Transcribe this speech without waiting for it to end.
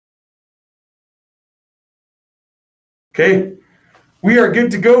Okay, we are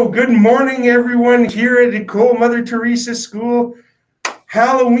good to go. Good morning, everyone, here at Ecole Mother Teresa School.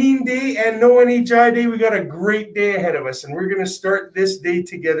 Halloween Day and No NHI Day. We got a great day ahead of us, and we're going to start this day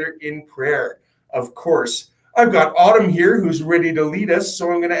together in prayer. Of course, I've got Autumn here who's ready to lead us, so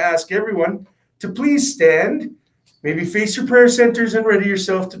I'm going to ask everyone to please stand, maybe face your prayer centers, and ready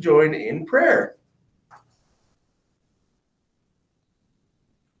yourself to join in prayer.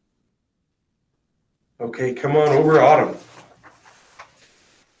 Okay, come on over, Autumn.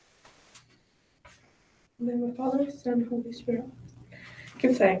 In the name of the Father, Son, Holy Spirit.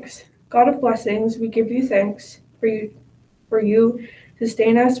 Give thanks. God of blessings, we give you thanks for you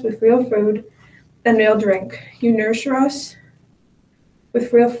sustain us with real food and real drink. You nurture us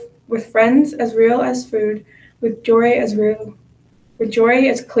with friends as real as food, with joy as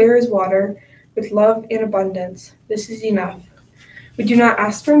clear as water, with love in abundance. This is enough. We do not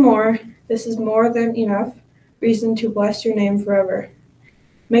ask for more. This is more than enough reason to bless your name forever.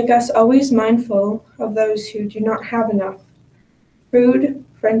 Make us always mindful of those who do not have enough. Food,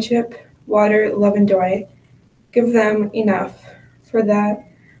 friendship, water, love, and joy. Give them enough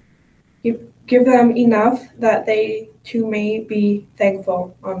that they too may be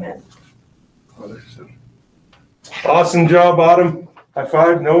thankful. Amen. Awesome job, Autumn. High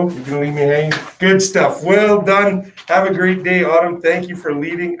five. No, you're going to leave me hanging. Good stuff. Well done. Have a great day, Autumn. Thank you for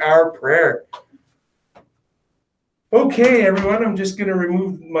leading our prayer. Okay, everyone, I'm just going to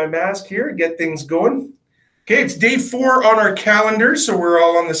remove my mask here and get things going. Okay, it's day 4 on our calendar, so we're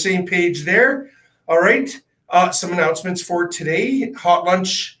all on the same page there. All right, some announcements for today. Hot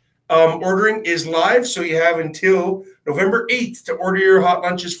lunch ordering is live, so you have until November 8th to order your hot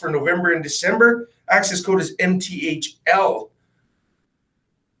lunches for November and December. Access code is MTHL.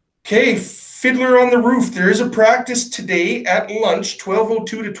 Okay, Fiddler on the Roof. There is a practice today at lunch, 12:02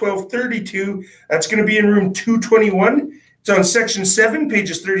 to 12:32. That's going to be in room 221. It's on section 7,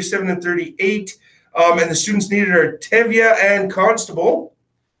 pages 37 and 38. And the students needed are Tevya and Constable.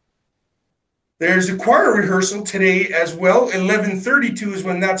 There's a choir rehearsal today as well. 11:32 is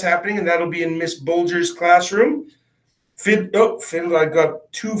when that's happening, and that'll be in Miss Bulger's classroom. Fiddler, I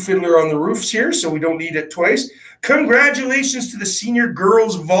got 2 Fiddler on the Roofs here, so we don't need it twice. Congratulations to the senior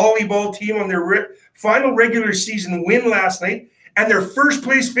girls volleyball team on their final regular season win last night and their first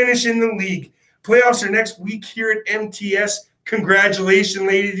place finish in the league. Playoffs are next week here at MTS. Congratulations,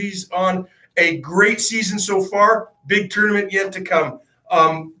 ladies, on a great season so far. Big tournament yet to come.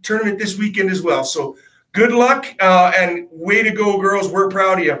 Tournament this weekend as well. So good luck and way to go, girls. We're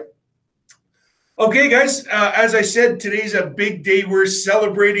proud of you. Okay, guys, as I said, today's a big day. We're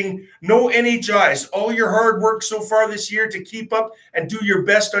celebrating No NHIs. All your hard work so far this year to keep up and do your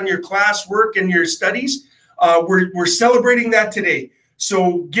best on your classwork and your studies. We're celebrating that today.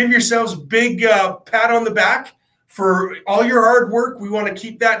 So give yourselves a big pat on the back for all your hard work. We want to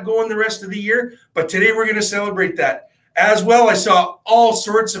keep that going the rest of the year, but today we're going to celebrate that. As well, I saw all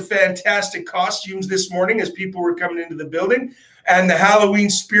sorts of fantastic costumes this morning as people were coming into the building, and the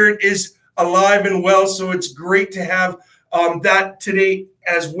Halloween spirit is alive and well, so it's great to have that today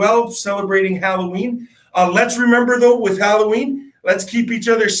as well, celebrating Halloween. Let's remember, though, with Halloween, let's keep each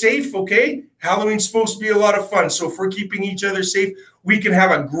other safe, okay? Halloween's supposed to be a lot of fun, so if we're keeping each other safe, we can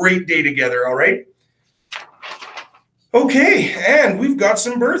have a great day together, all right? Okay, and we've got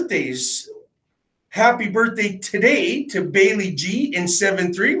some birthdays. Happy birthday today to Bailey G in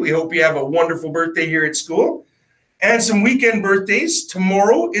 7-3. We hope you have a wonderful birthday here at school. And some weekend birthdays.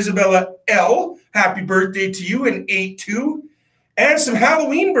 Tomorrow, Isabella L. Happy birthday to you in 8-2. And some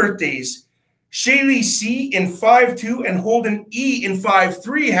Halloween birthdays. Shaylee C in 5-2 and Holden E in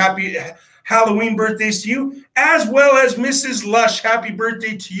 5-3. Happy Halloween birthdays to you. As well as Mrs. Lush. Happy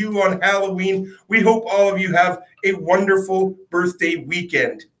birthday to you on Halloween. We hope all of you have a wonderful birthday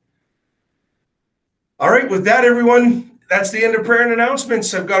weekend. All right, with that, everyone, that's the end of prayer and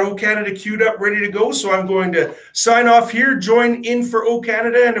announcements. I've got O Canada queued up, ready to go, so I'm going to sign off here, join in for O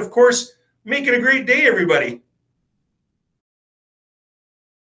Canada, and, of course, make it a great day, everybody.